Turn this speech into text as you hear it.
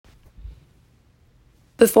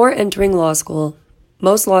Before entering law school,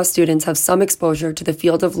 most law students have some exposure to the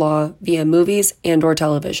field of law via movies and/or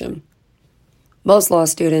television. Most law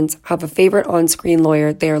students have a favorite on-screen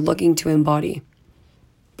lawyer they are looking to embody.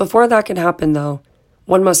 Before that can happen, though,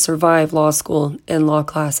 one must survive law school and law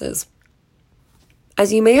classes.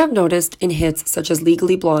 As you may have noticed in hits such as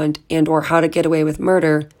Legally Blonde and/or How to Get Away with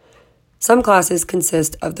Murder, some classes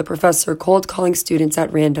consist of the professor cold calling students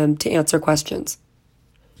at random to answer questions.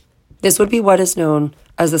 This would be what is known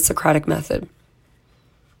as the Socratic method.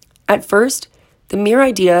 At first, the mere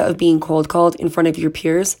idea of being cold called in front of your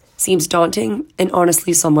peers seems daunting and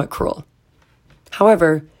honestly somewhat cruel.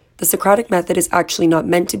 However, the Socratic method is actually not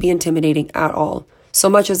meant to be intimidating at all, so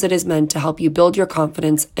much as it is meant to help you build your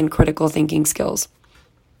confidence and critical thinking skills.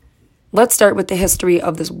 Let's start with the history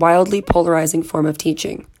of this wildly polarizing form of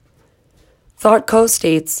teaching. ThoughtCo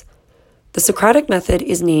states, the Socratic method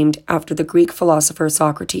is named after the Greek philosopher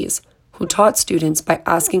Socrates, who taught students by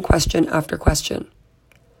asking question after question.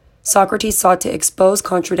 Socrates sought to expose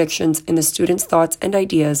contradictions in the students' thoughts and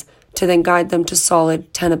ideas to then guide them to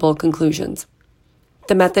solid, tenable conclusions.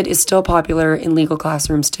 The method is still popular in legal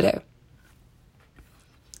classrooms today.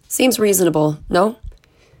 Seems reasonable, no?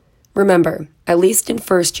 Remember, at least in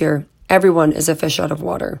first year, everyone is a fish out of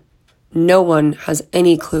water. No one has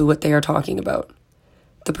any clue what they are talking about.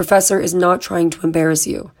 The professor is not trying to embarrass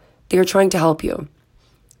you. They are trying to help you.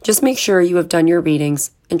 Just make sure you have done your readings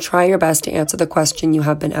and try your best to answer the question you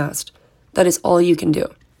have been asked. That is all you can do.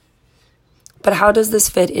 But how does this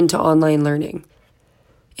fit into online learning?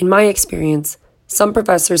 In my experience, some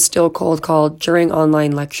professors still cold call during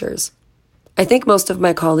online lectures. I think most of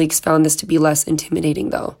my colleagues found this to be less intimidating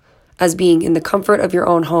though, as being in the comfort of your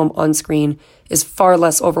own home on screen is far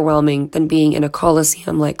less overwhelming than being in a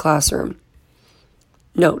coliseum-like classroom.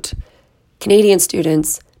 Note, Canadian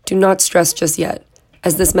students, do not stress just yet,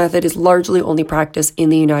 as this method is largely only practiced in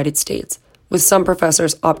the United States, with some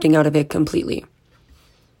professors opting out of it completely.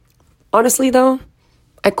 Honestly though,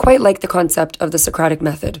 I quite like the concept of the Socratic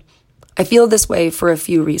method. I feel this way for a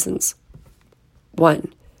few reasons.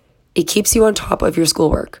 1. It keeps you on top of your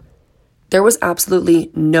schoolwork. There was absolutely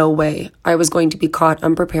no way I was going to be caught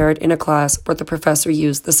unprepared in a class where the professor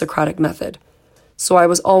used the Socratic method, so I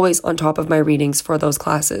was always on top of my readings for those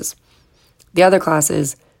classes. The other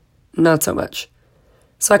classes, not so much.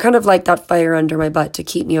 So I kind of like that fire under my butt to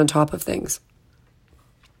keep me on top of things.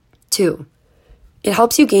 2. It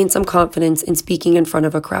helps you gain some confidence in speaking in front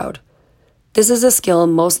of a crowd. This is a skill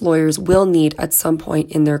most lawyers will need at some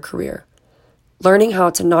point in their career. Learning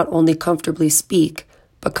how to not only comfortably speak,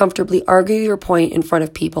 but comfortably argue your point in front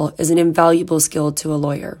of people is an invaluable skill to a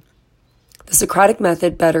lawyer. The Socratic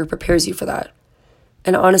method better prepares you for that.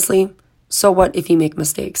 And honestly, so what if you make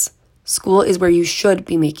mistakes? School is where you should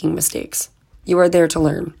be making mistakes. You are there to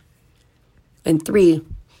learn. And 3,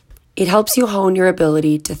 it helps you hone your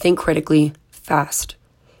ability to think critically fast.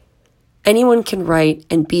 Anyone can write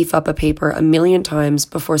and beef up a paper a million times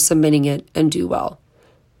before submitting it and do well.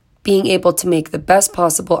 Being able to make the best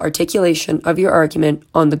possible articulation of your argument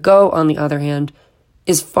on the go, on the other hand,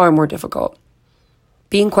 is far more difficult.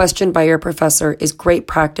 Being questioned by your professor is great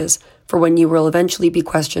practice for when you will eventually be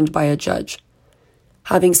questioned by a judge.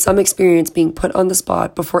 Having some experience being put on the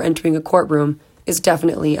spot before entering a courtroom is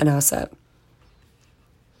definitely an asset.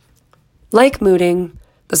 Like mooting,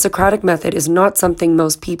 the Socratic method is not something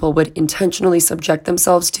most people would intentionally subject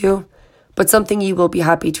themselves to, but something you will be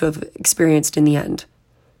happy to have experienced in the end.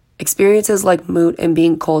 Experiences like moot and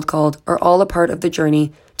being cold called are all a part of the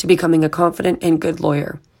journey to becoming a confident and good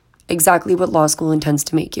lawyer, exactly what law school intends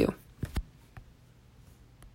to make you.